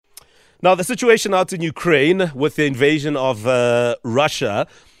Now, the situation out in Ukraine with the invasion of Russia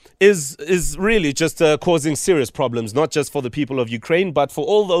is really just causing serious problems, not just for the people of Ukraine, but for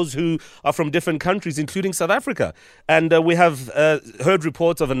all those who are from different countries, including South Africa. And we have heard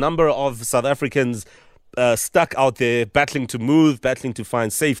reports of a number of South Africans stuck out there, battling to move, battling to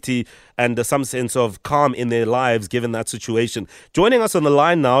find safety and some sense of calm in their lives given that situation. Joining us on the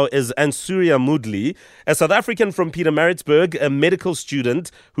line now is Ansuria Moodley, a South African from Pietermaritzburg, a medical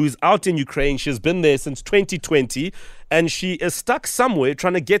student who's out in Ukraine. She's been there since 2020 and she is stuck somewhere,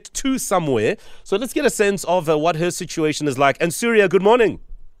 trying to get to somewhere. So let's get a sense of what her situation is like. Ansuria, good morning.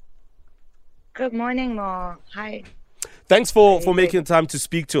 Good morning, Mo. Hi. Thanks for making time to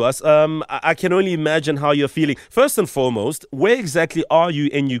speak to us. I can only imagine how you're feeling. First and foremost, where exactly are you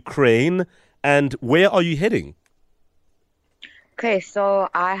in Ukraine and where are you heading? Okay, so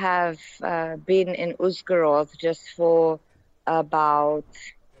I have been in Uzhgorod just for about,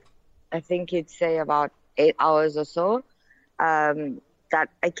 I think you'd say about 8 hours or so. That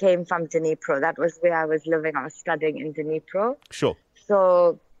I came from Dnipro. That was where I was living. I was studying in Dnipro. Sure.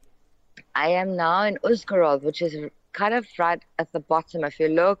 So I am now in Uzhgorod, which is kind of right at the bottom. If you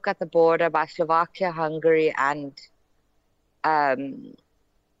look at the border by Slovakia, Hungary, and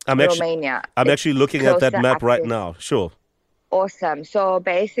Romania. I'm actually looking at that map right now. Sure. Awesome. So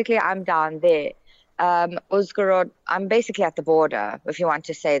basically, I'm down there. Uzhgorod, I'm basically at the border, if you want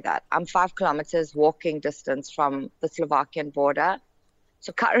to say that. I'm 5 kilometers walking distance from the Slovakian border.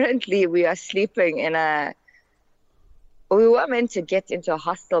 So currently, we are sleeping in we were meant to get into a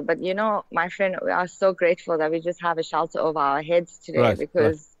hostel, but my friend, we are so grateful that we just have a shelter over our heads today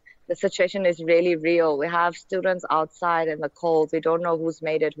because the situation is really real. We have students outside in the cold. We don't know who's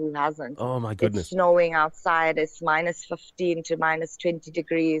made it, who hasn't. Oh my goodness. It's snowing outside. It's minus 15 to minus 20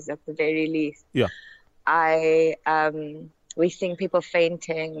 degrees at the very least. Yeah. We're seeing people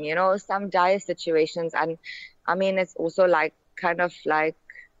fainting, some dire situations. And I mean, it's also kind of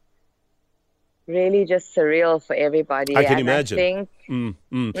really just surreal for everybody. I can imagine.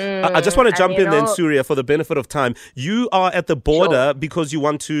 I just want to jump in then, Surya, for the benefit of time. You are at the border because you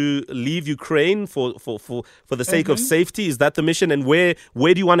want to leave Ukraine for the sake of safety. Is that the mission? And where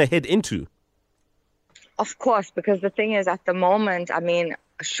do you want to head into? Of course, because the thing is, at the moment, I mean,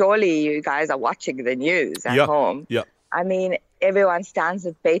 surely you guys are watching the news at home. Yeah. I mean, everyone stands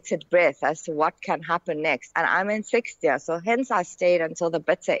with bated breath as to what can happen next. And I'm in 6th year, so hence I stayed until the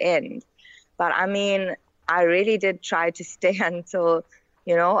bitter end. But I mean, I really did try to stay until,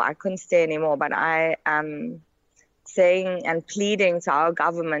 I couldn't stay anymore. But I am saying and pleading to our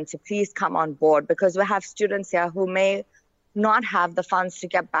government to please come on board because we have students here who may not have the funds to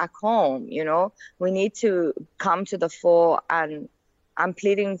get back home. We need to come to the fore, and I'm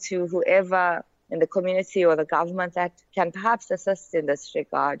pleading to whoever in the community or the government that can perhaps assist in this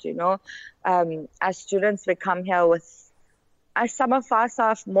regard. As students, we come here with, some of us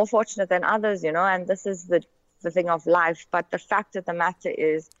are more fortunate than others, and this is the thing of life. But the fact of the matter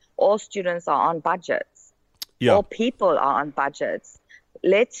is all students are on budgets. Yeah. All people are on budgets.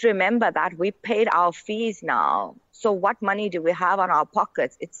 Let's remember that we paid our fees now. So what money do we have on our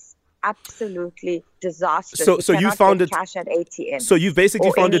pockets? It's absolutely disastrous. So you found it cash at ATM. So you've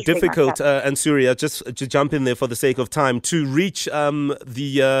basically found it difficult, Ansuria, just to jump in there for the sake of time, to reach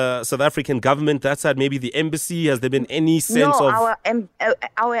the South African government, that side, maybe the embassy. Has there been any sense of...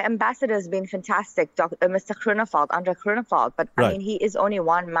 our ambassador has been fantastic, Mr. Grunewald, Andre Grunewald, but I mean, he is only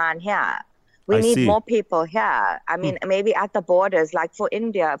one man here. We need more people here. I mean, maybe at the borders, like for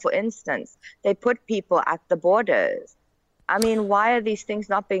India, for instance, they put people at the borders. I mean, why are these things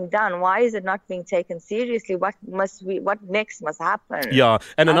not being done? Why is it not being taken seriously? What next must happen? Yeah,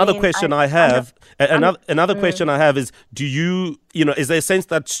 and another question I have is, do you, is there a sense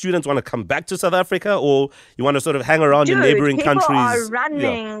that students want to come back to South Africa, or you want to sort of hang around in neighboring countries? People are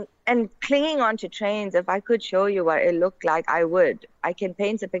running and clinging onto trains. If I could show you what it looked like, I would. I can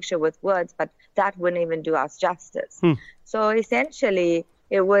paint a picture with words, but that wouldn't even do us justice. So essentially,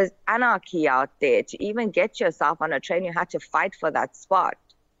 it was anarchy out there. To even get yourself on a train, you had to fight for that spot.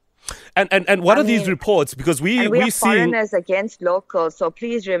 And what are these reports? Because we are see foreigners against locals. So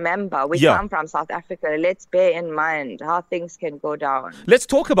please remember, we come from South Africa. Let's bear in mind how things can go down. Let's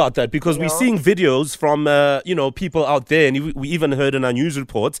talk about that, because we're seeing videos from people out there, and we even heard in our news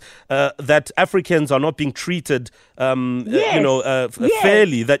reports that Africans are not being treated fairly.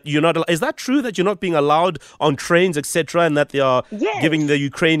 That you're not. Is that true? That you're not being allowed on trains, etc., and that they are giving the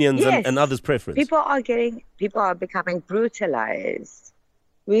Ukrainians and others preference? People are becoming brutalized.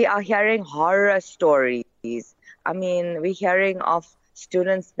 We are hearing horror stories. I mean, we're hearing of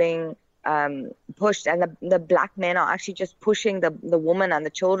students being pushed, and the black men are actually just pushing the women and the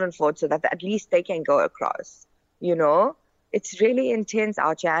children forward so that at least they can go across. You know, it's really intense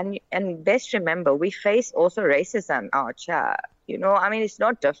out here. And best remember, we face also racism out here. You know, I mean, it's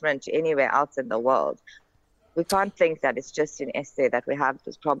not different to anywhere else in the world. We can't think that it's just in SA that we have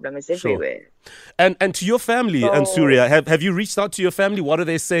this problem. It's everywhere. And to your family, Ansuria, have you reached out to your family? What are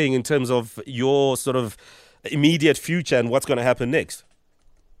they saying in terms of your sort of immediate future and what's going to happen next?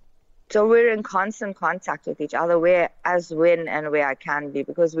 So we're in constant contact with each other, where I can be,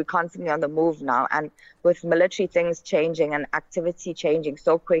 because we're constantly on the move now. And with military things changing and activity changing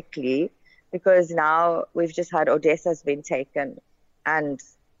so quickly, because now we've just had Odessa's been taken and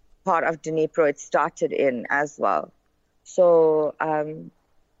part of Dnipro it started in as well. So we're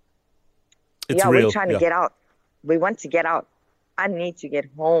trying to get out. We want to get out. I need to get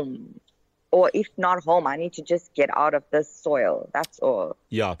home. Or if not home, I need to just get out of this soil. That's all.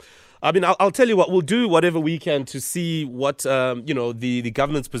 Yeah. I mean, I'll tell you what, we'll do whatever we can to see what, the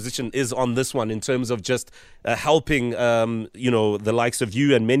government's position is on this one in terms of just helping, the likes of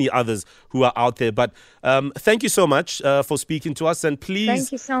you and many others who are out there. But thank you so much for speaking to us. And please.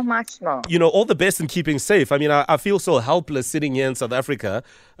 Thank you so much, Mo. All the best in keeping safe. I mean, I feel so helpless sitting here in South Africa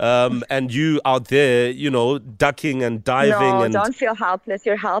and you out there, ducking and diving. No, don't feel helpless.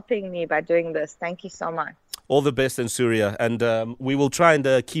 You're helping me by doing this. Thank you so much. All the best, Ansuria, and we will try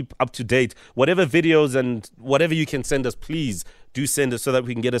and keep up to date. Whatever videos and whatever you can send us, please do send us so that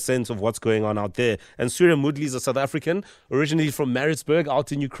we can get a sense of what's going on out there. Ansuria Moodley is a South African, originally from Maritzburg,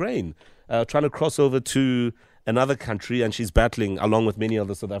 out in Ukraine, trying to cross over to another country, and she's battling along with many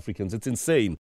other South Africans. It's insane.